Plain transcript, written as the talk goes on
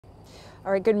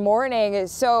All right, good morning.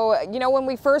 So, when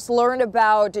we first learned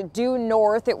about Due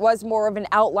North, it was more of an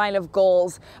outline of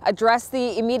goals: address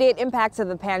the immediate impacts of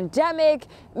the pandemic,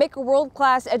 make a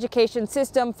world-class education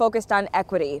system focused on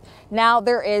equity. Now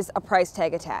there is a price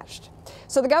tag attached.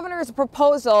 So the governor's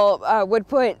proposal would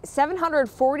put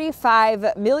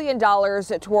 $745 million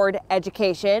toward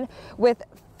education, with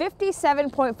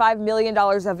 $57.5 million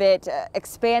of it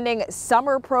expanding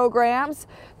summer programs.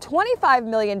 $25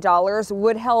 million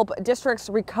would help districts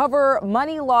recover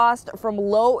money lost from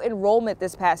low enrollment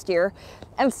this past year,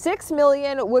 and $6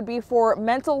 million would be for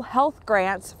mental health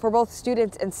grants for both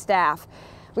students and staff.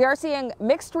 We are seeing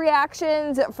mixed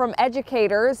reactions from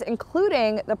educators,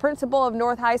 including the principal of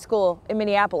North High School in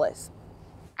Minneapolis.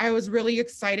 I was really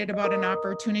excited about an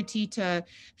opportunity to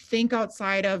think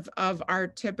outside of our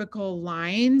typical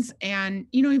lines, and,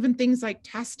 even things like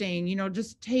testing,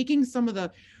 just taking some of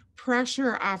the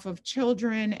pressure off of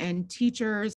children and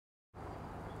teachers.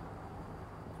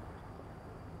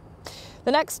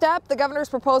 The next step, the governor's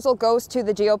proposal goes to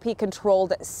the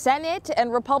GOP-controlled Senate,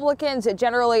 and Republicans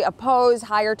generally oppose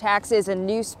higher taxes and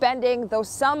new spending, though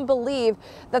some believe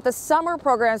that the summer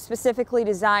program specifically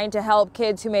designed to help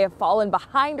kids who may have fallen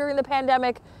behind during the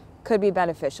pandemic could be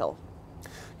beneficial.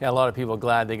 Yeah, a lot of people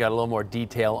glad they got a little more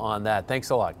detail on that.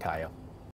 Thanks a lot, Kaya.